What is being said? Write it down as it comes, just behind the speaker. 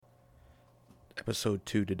Episode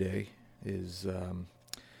 2 today is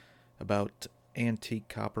about antique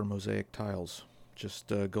copper mosaic tiles.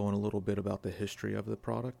 Just going a little bit about the history of the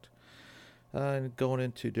product and going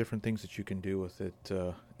into different things that you can do with it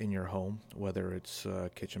in your home, whether it's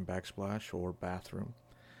kitchen backsplash or bathroom.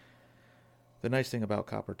 The nice thing about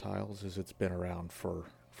copper tiles is it's been around for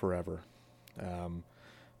forever. Um,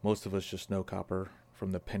 Most of us just know copper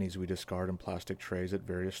from the pennies we discard in plastic trays at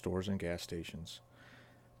various stores and gas stations.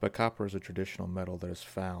 But copper is a traditional metal that has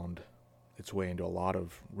found its way into a lot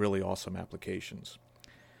of really awesome applications.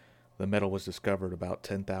 The metal was discovered about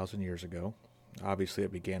 10,000 years ago. Obviously,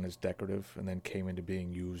 it began as decorative and then came into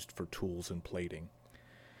being used for tools and plating.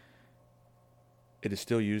 It is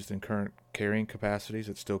still used in current carrying capacities.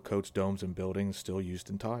 It still coats domes and buildings, still used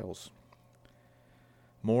in tiles.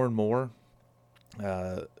 More and more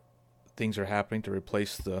things are happening to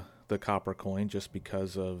replace the copper coin just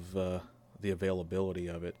because of the availability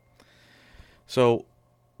of it. So,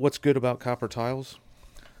 what's good about copper tiles?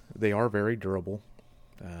 They are very durable.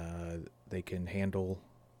 They can handle,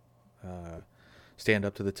 stand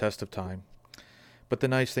up to the test of time. But the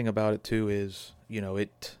nice thing about it too is,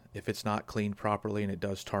 if it's not cleaned properly and it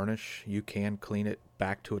does tarnish, you can clean it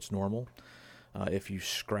back to its normal. If you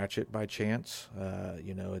scratch it by chance,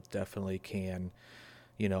 it definitely can.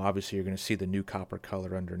 Obviously you're going to see the new copper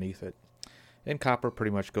color underneath it. And copper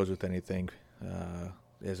pretty much goes with anything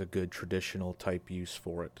as a good traditional type use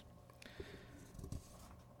for it.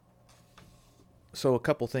 So a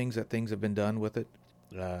couple things have been done with it.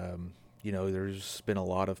 There's been a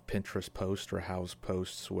lot of Pinterest posts or house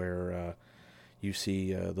posts where you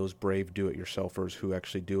see those brave do-it-yourselfers who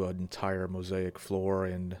actually do an entire mosaic floor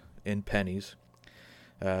in pennies.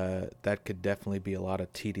 That could definitely be a lot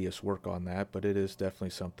of tedious work on that, but it is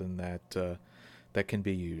definitely something that can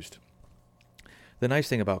be used. The nice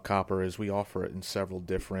thing about copper is we offer it in several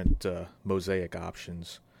different mosaic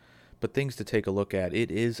options. But things to take a look at,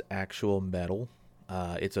 it is actual metal.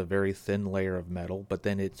 It's a very thin layer of metal, but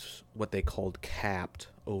then it's what they called capped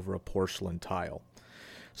over a porcelain tile.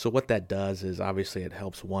 So what that does is obviously it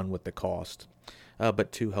helps, one, with the cost,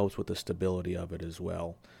 but two, helps with the stability of it as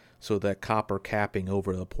well. So that copper capping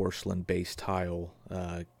over the porcelain base tile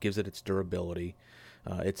gives it its durability.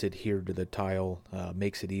 It's adhered to the tile,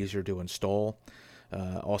 makes it easier to install,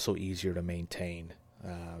 also easier to maintain.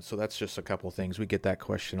 So that's just a couple things. We get that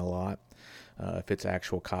question a lot, if it's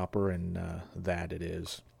actual copper, and that it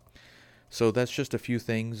is. So that's just a few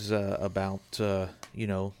things about,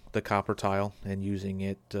 the copper tile and using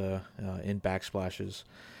it in backsplashes.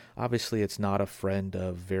 Obviously, it's not a friend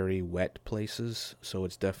of very wet places, so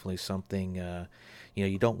it's definitely something,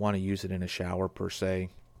 you don't want to use it in a shower per se.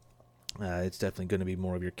 It's definitely going to be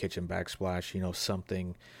more of your kitchen backsplash.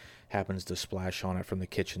 Something happens to splash on it from the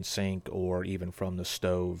kitchen sink or even from the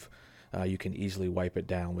stove, you can easily wipe it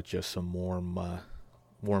down with just some warm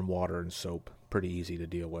water and soap. Pretty easy to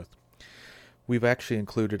deal with. We've actually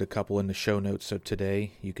included a couple in the show notes of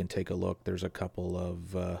today. You can take a look. There's a couple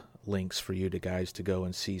of links for you guys to go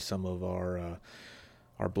and see some of our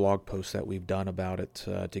blog posts that we've done about it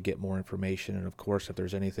to get more information. And of course, if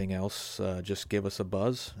there's anything else, just give us a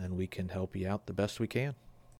buzz and we can help you out the best we can.